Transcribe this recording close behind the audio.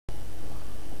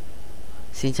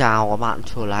Xin chào các bạn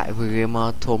trở lại với game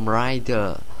Tomb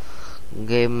Raider.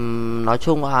 Game nói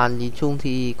chung là nhìn chung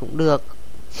thì cũng được,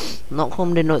 nó cũng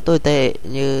không đến nỗi tồi tệ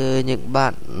như những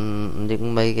bạn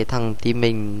những mấy cái thằng team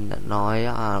mình đã nói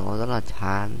nó rất là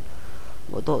chán.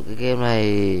 Mỗi tội cái game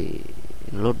này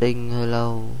loading hơi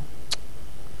lâu,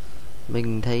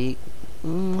 mình thấy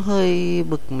hơi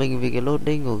bực mình vì cái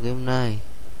loading của game này,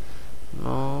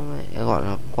 nó gọi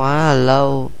là quá là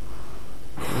lâu.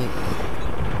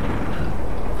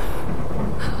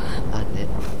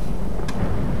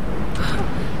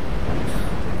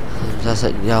 Ra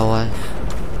sợi dầu ấy,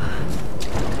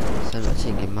 xem đã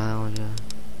chỉnh cái mouse chưa.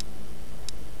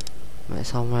 Mẹ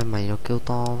sao mai mày nó kêu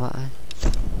to vậy.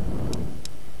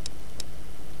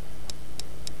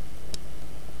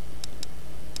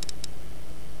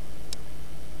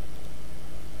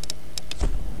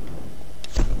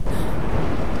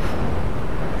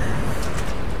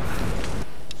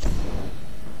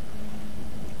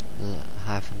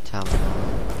 Dạ, 2%.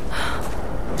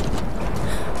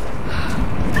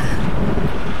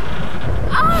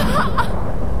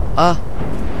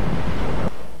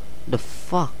 The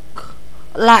fuck,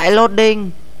 lại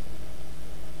loading.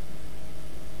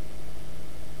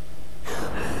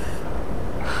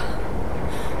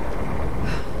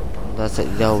 Ta sẽ đi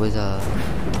đâu bây giờ?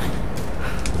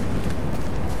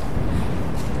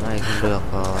 Này không được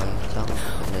rồi, chắc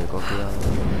để có kia.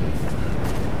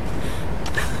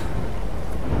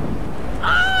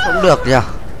 Không được nhỉ?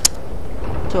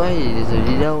 Chỗ ấy rồi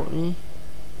đi đâu nhỉ?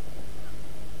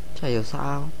 Chả hiểu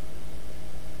sao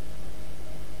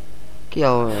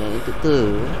kiểu tự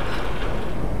tử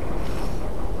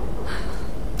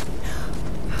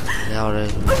leo đây.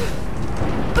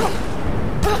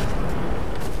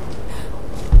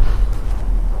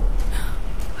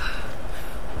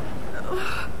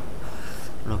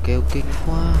 Nó kêu kinh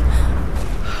quá.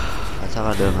 Chắc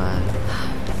là đường này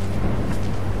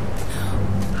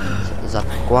giật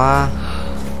quá,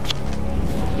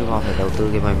 nhưng mà phải đầu tư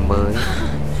cái mảnh mới.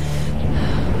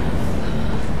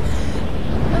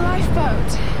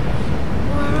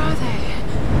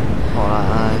 Họ là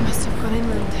ai?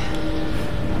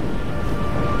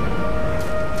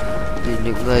 Thì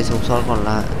những người sống sót còn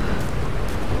lại.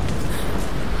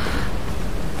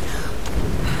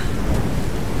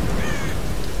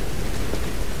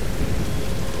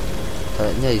 Tớ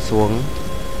đã nhảy xuống.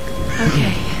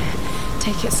 Okay,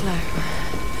 take it slow.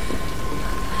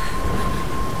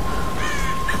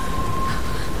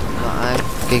 Vãi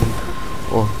kinh.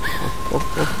 Ồ,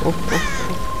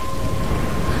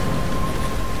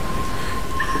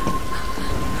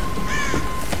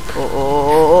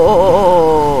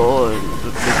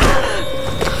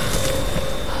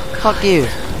 fuck you.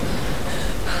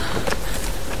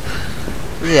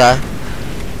 Cái gì vậy?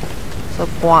 Sao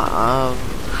quạ?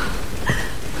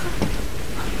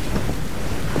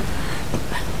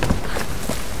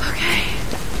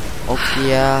 Ok.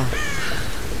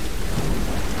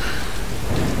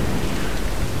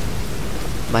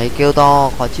 Máy kêu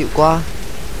to khó chịu quá.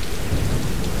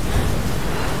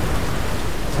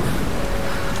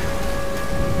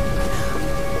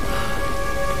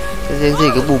 Cái tiếng gì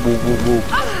cứ bù bù bù bù.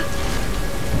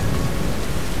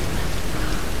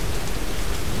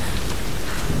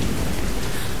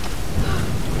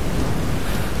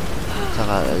 Chắc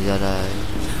là ở giờ đây.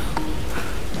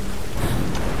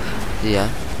 Gì á?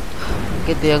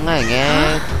 Cái tiếng này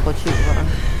nghe khó chịu quá.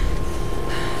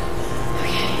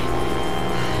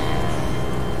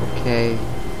 Ok.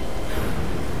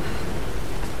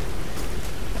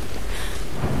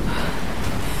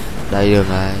 Đây đường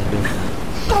này, đường này.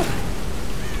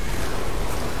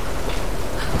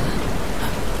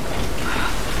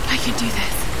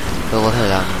 Tôi có thể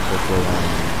làm được điều này.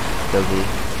 Điều gì?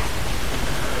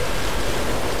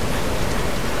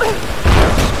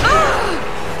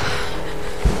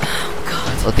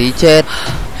 Có tí chết.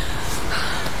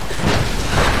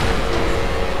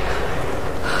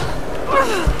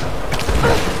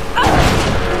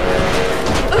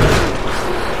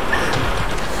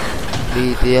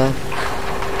 Đi tiếp.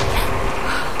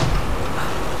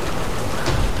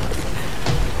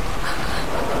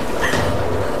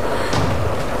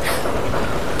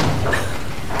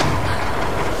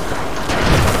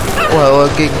 Ôi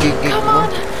kinh quá.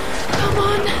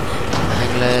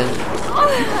 Hành lên.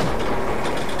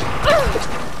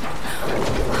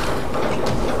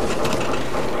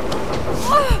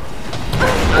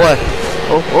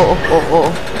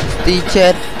 Ôi tí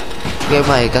chết. Game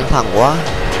này căng thẳng quá.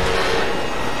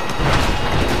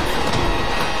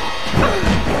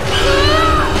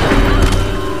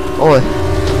 Ôi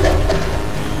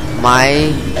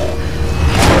mày.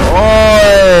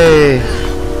 Ôi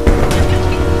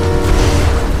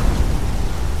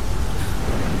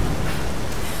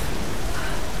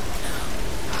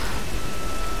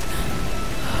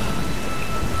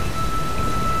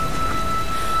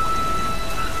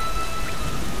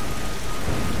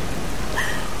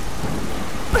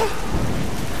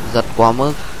Giật quá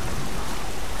mức.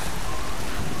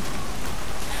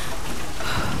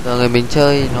 Giờ người mình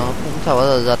chơi nó cũng chẳng bao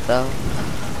giờ giật đâu.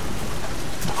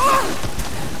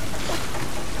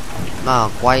 Mà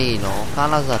quay nó khá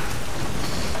là giật.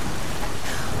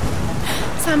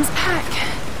 Sam's pack.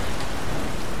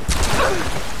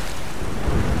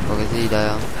 Có cái gì đây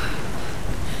không?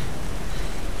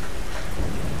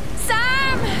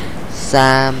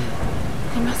 Sam.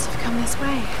 They must have come this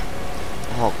way.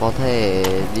 Họ có thể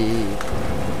đi.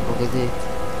 Có cái gì?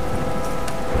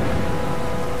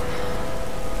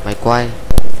 Máy quay.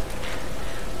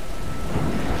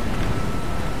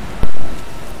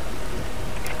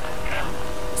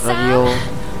 Radio.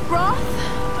 Roth?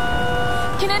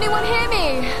 Can anyone hear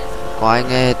me? Có ai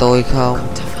nghe tôi không?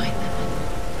 Got to find them.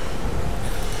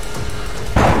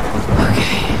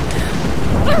 Okay.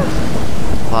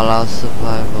 Fallout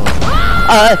Survival.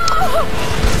 À,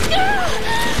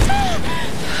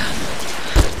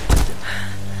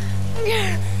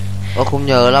 tôi không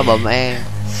nhớ là bấm E.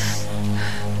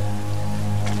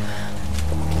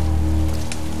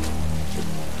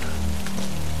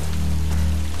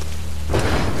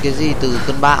 Cái gì từ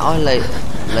cơn bão hay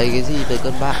lấy cái gì từ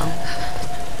cơn bão?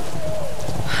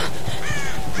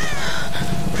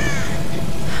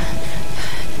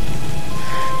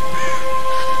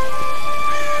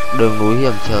 Đường núi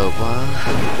hiểm trở quá.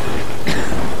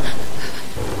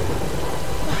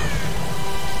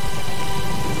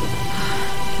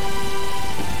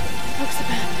 Looks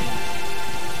abandoned.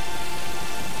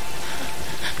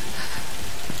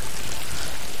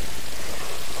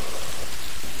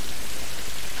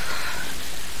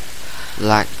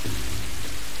 Lạnh.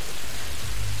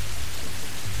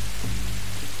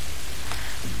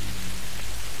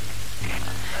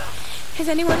 Is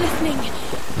anyone listening?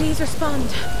 Please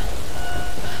respond.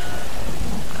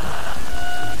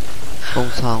 Không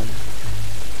xong.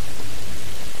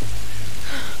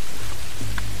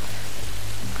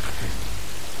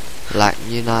 Lạnh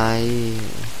như này.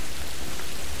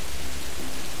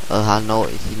 Ở Hà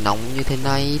Nội thì nóng như thế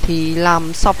này thì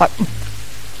làm sao phải.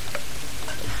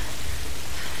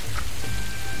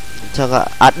 Chắc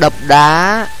là đập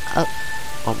đá.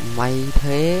 Còn may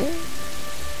thế.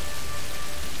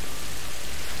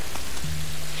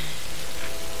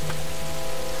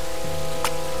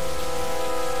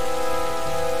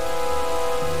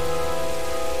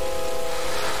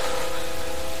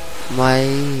 May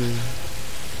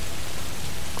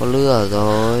có lửa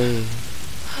rồi.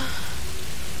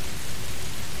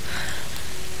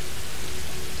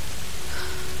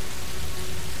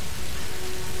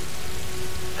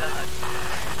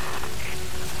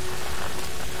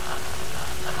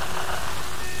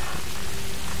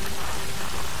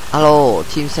 Alo,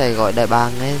 chim sẻ gọi đại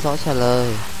bàng nghe rõ trả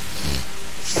lời.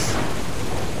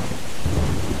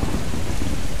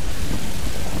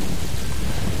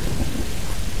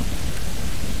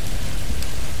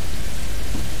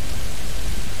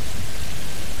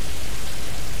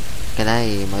 Cái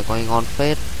này máy quay ngon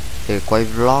phết để quay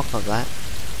vlog hoặc đấy.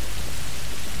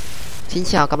 Xin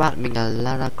chào các bạn, mình là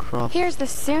Lara Croft. Here's the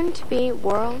soon-to-be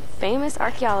world-famous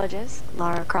archaeologist,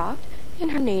 Lara Croft, in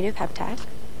her native habitat.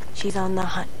 She's on the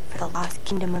hunt for the lost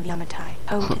kingdom of Yamatai,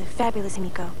 home to the fabulous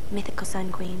Himiko, mythical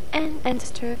Sun Queen, and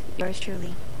ancestor of yours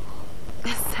truly.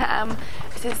 Sam,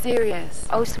 is it serious?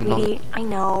 Oh, sweetie, I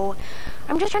know.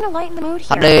 I'm just trying to lighten the mood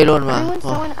HD here. luôn mà. Everyone's so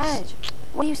on edge.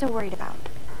 What are you so worried about?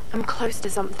 I'm close to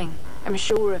something. I'm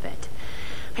sure of it.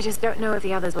 I just don't know if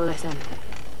the others will listen.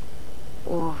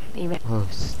 Or even...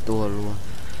 Tua luôn.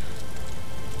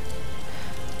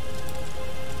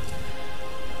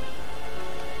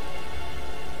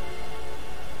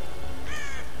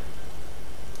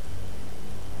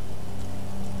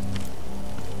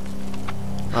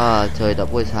 À, trời đã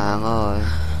buổi sáng rồi.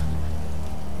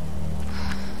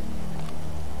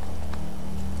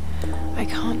 I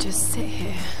can't just sit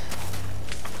here.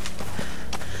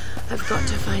 I've got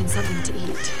to find something to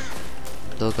eat.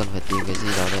 Tôi cần phải tìm cái gì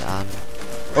đó để ăn.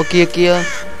 Ô kia kia.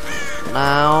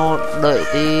 Nào, đợi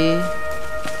tí.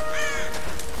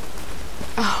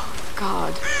 Oh,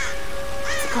 God.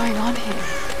 What's going on here?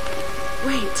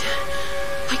 Wait.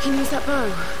 I can use that bow.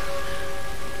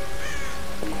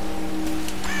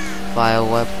 Fire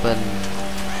weapon.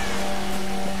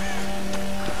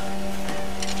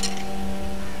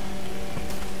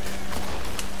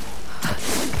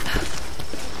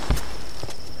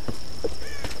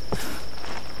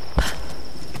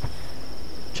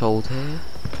 Trâu thế.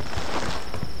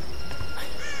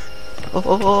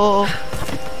 Oh.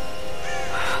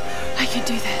 I can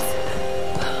do this.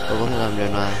 Tôi có thể làm điều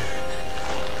này.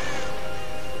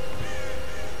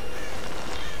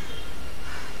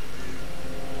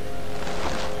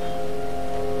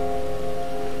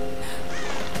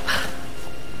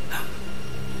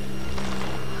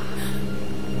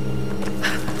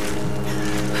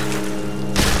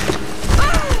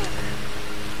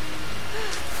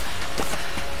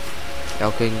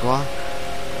 Eo kinh quá.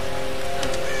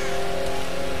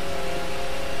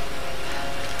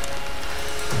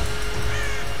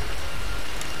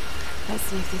 Let's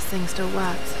see if this thing still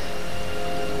works.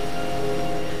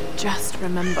 Just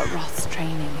remember Roth's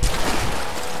training.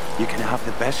 You can have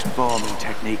the best farming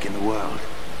technique in the world,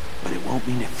 but it won't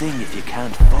mean a thing if you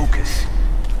can't focus.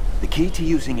 The key to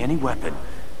using any weapon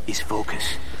is focus.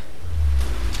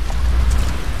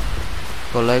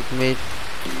 Collect meat,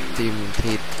 tìm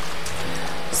thịt.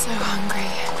 So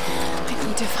hungry. I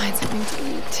need to find something to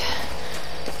eat.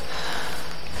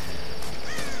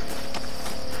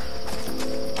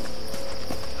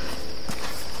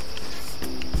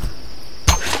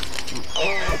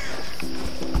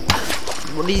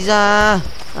 Muốn đi ra.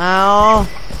 Ao.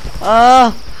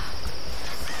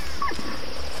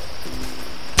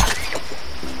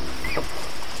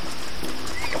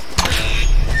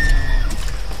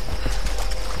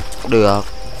 Được.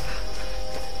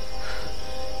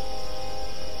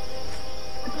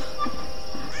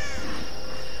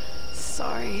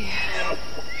 Sorry.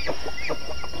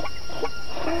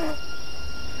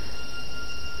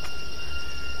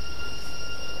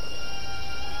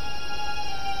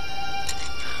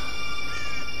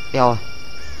 Eo,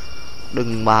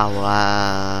 đừng bảo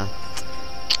là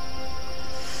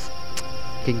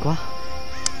kinh quá.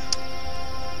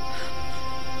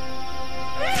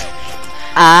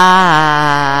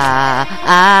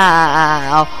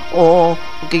 Ô,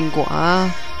 kinh quá.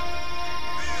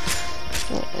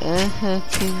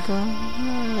 Kinh quá.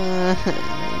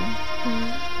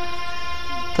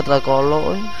 Thật là có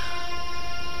lỗi.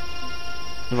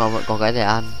 Nhưng mà vẫn có cái để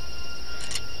ăn.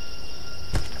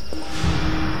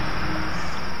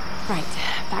 Right,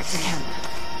 back to camp.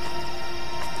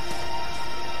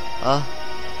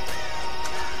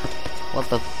 What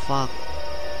the fuck?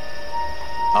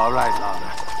 All right,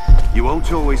 Lara. You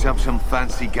won't always have some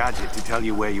fancy gadget to tell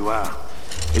you where you are.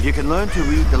 If you can learn to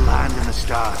read the land and the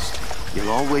stars,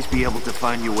 you'll always be able to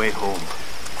find your way home.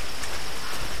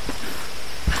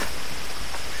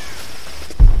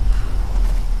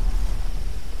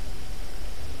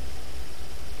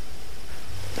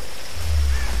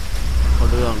 Có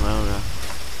đường đâu nè.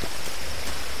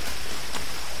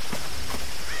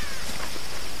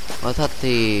 Nói thật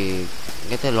thì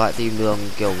cái thể loại tìm đường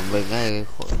kiểu mình này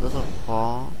rất là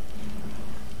khó.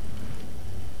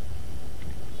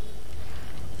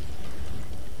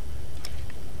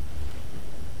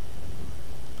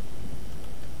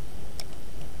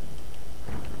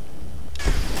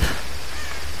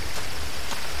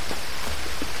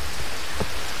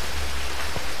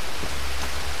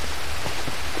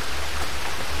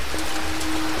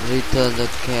 Return the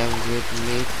camp with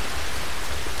me.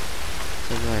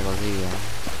 Trên này có gì à?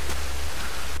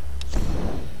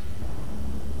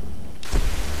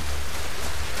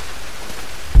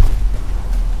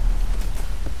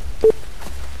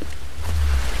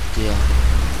 Kìa.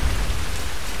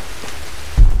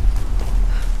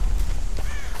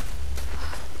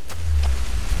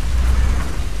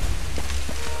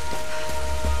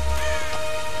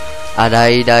 À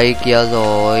đây đây kia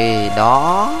rồi.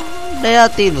 Đó. Đây là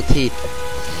tìm được thịt.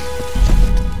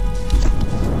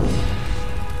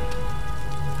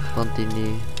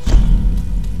 Continue.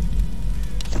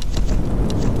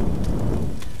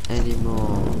 Animal.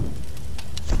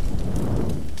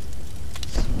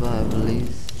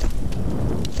 Survivalist.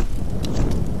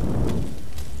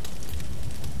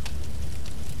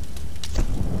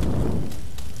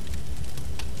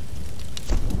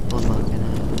 Ôi mở cái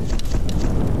này.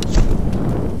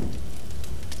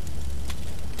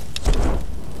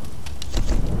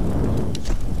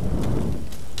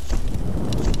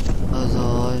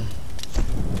 Rồi.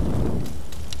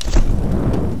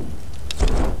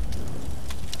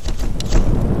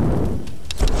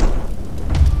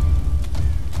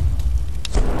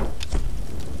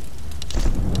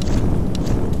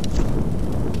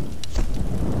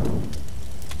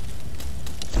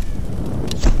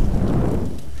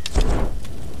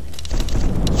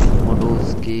 Model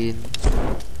skin.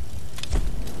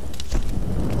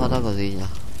 Thoát ra có gì nhỉ?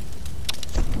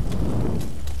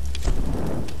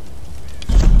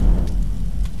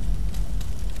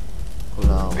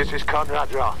 This is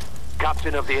Conrad Roth,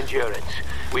 captain of the Endurance.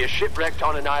 We are shipwrecked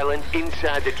on an island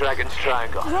inside the Dragon's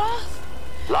Triangle. Roth!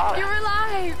 Lara, You're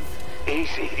alive!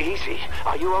 easy, easy.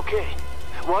 Are you okay?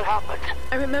 What happened?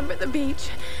 I remember the beach,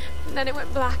 and then it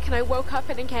went black and I woke up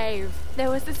in a cave. There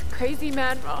was this crazy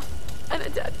man, Roth, and a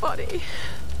dead body.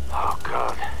 Oh,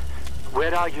 God.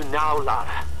 Where are you now,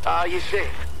 Lara? Are you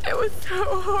safe? It was so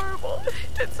horrible.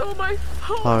 It's all my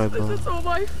fault. Horrible. This is all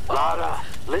my fault. Lara,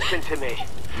 listen to me.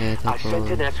 Nghe theo I sent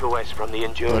tôi. an SOS from the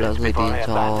Tôi đã Endurance gửi tin before I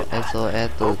cho abandoned her. SOS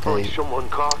từ Hopefully cái someone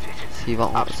caught it. hy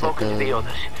vọng họ I've sẽ spoken to the tới.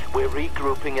 others. We're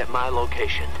regrouping at my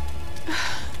location.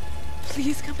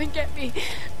 Please come and get me.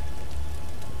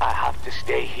 I have to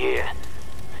stay here.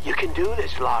 You can do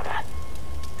this, Lara.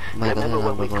 Mày có thể Remember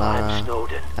làm when we được climbed là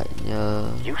Snowden? hãy nhớ.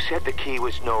 You said the key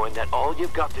was knowing that all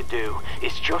you've got to do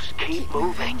is just keep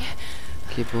moving.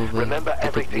 Keep moving. Remember Tiếp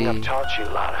tục everything đi. I've taught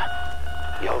you, Lara.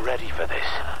 You're ready for this.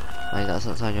 Mày đã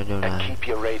sẵn sàng cho điều And này. keep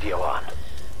your radio on.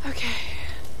 Okay.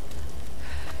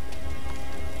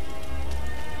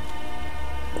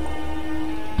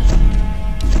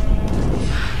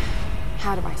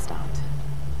 How do I start?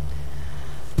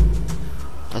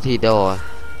 Thì đâu rồi?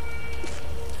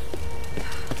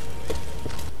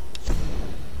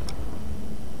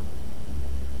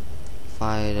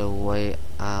 Find a way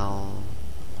out.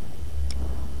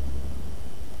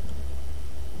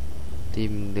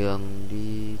 Tìm đường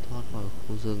đi thoát khỏi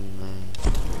khu rừng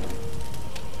này.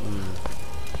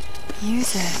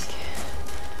 Music.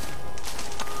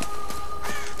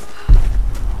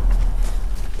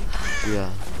 Kìa.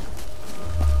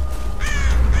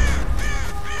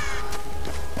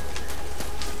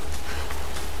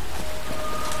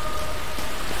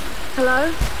 Hello?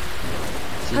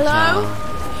 Xin Hello? chào.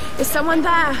 Is someone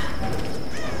there?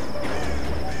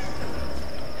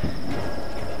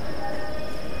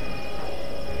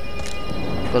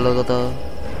 Cơ tơ.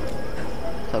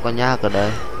 Sao có nhạc ở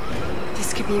đây?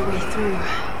 This could be a way through.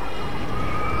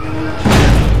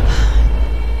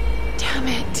 Damn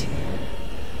it.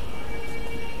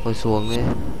 Thôi xuống đi.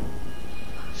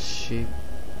 Shit.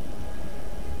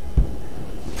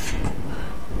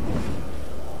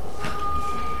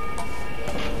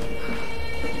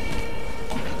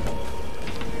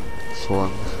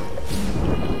 Xuống.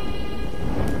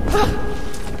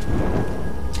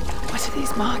 What are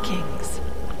these markings?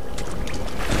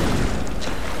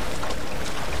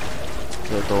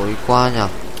 Trời tối quá nhỉ.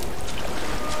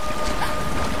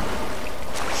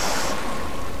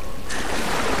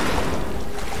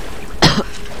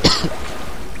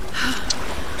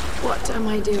 What am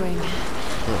I doing?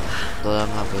 Tôi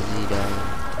đang làm cái gì đây?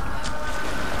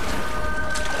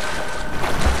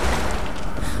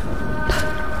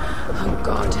 Oh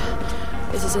God,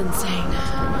 this is insane.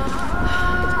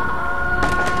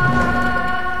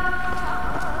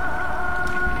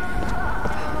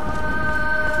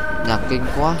 Nhạc kinh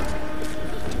quá.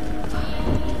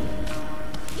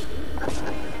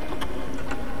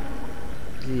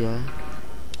 Gì vậy?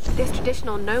 This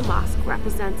traditional no mask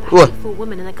represents a Ui. hateful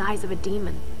woman in the guise of a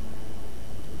demon.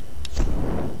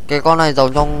 Cái con này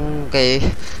giống trong cái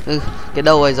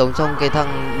đầu này giống trong cái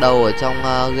thằng đầu ở trong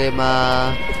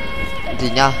game gì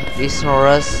nhá,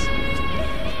 Dishonored.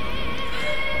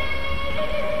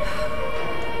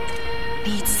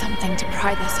 Need something to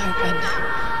pry this open.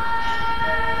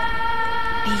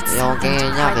 Need Yo, something cái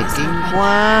to nhạc pry này this kinh open.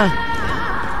 quá.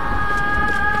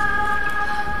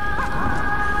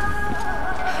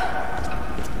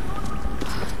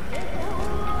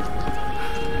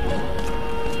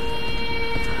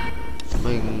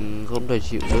 Mình không thể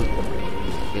chịu được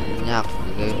cái nhạc của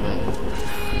game này.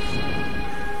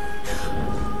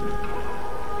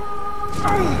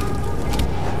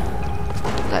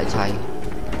 Lại cháy.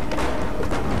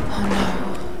 Oh no.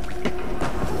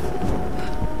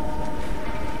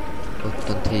 Ôi,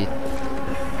 tuần thịt.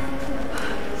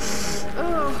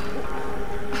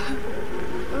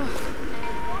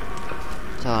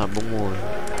 Chắc là bông mồi.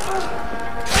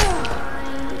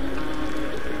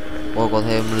 Ôi, có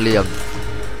thêm liềm.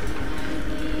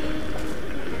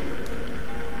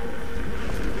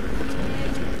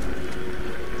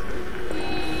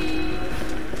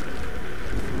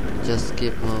 Just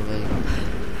keep moving.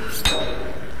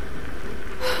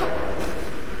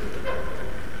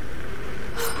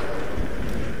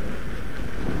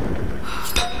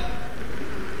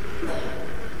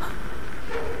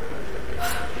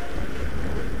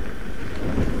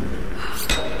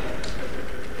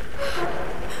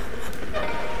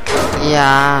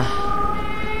 Yeah.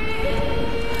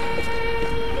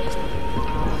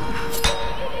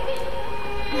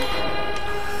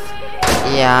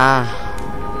 Yeah.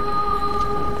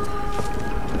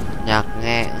 Nhạc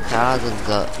nghe khá là rùng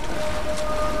rợn.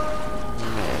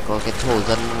 Mẹ, có cái thổ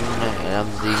dân này làm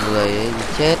gì người ấy bị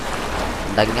chết,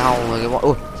 đánh nhau với cái bọn.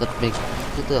 Ui, giật mình,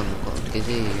 cứ tưởng có cái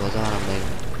gì hóa ra là mình.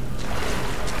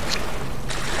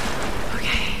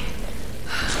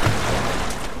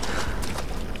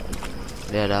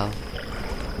 Đây ở đâu?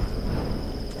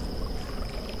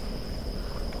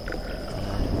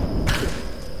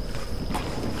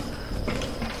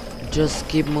 Just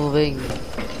keep moving.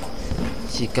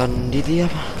 Chỉ cần đi tiếp.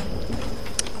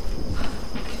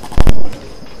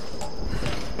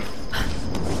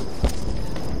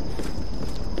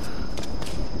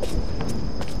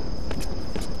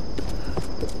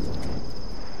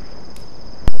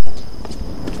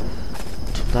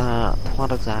 ta thoát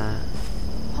được ra.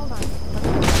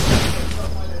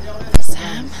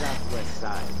 Sam. Southwest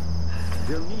side.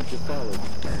 They'll need to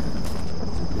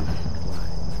follow.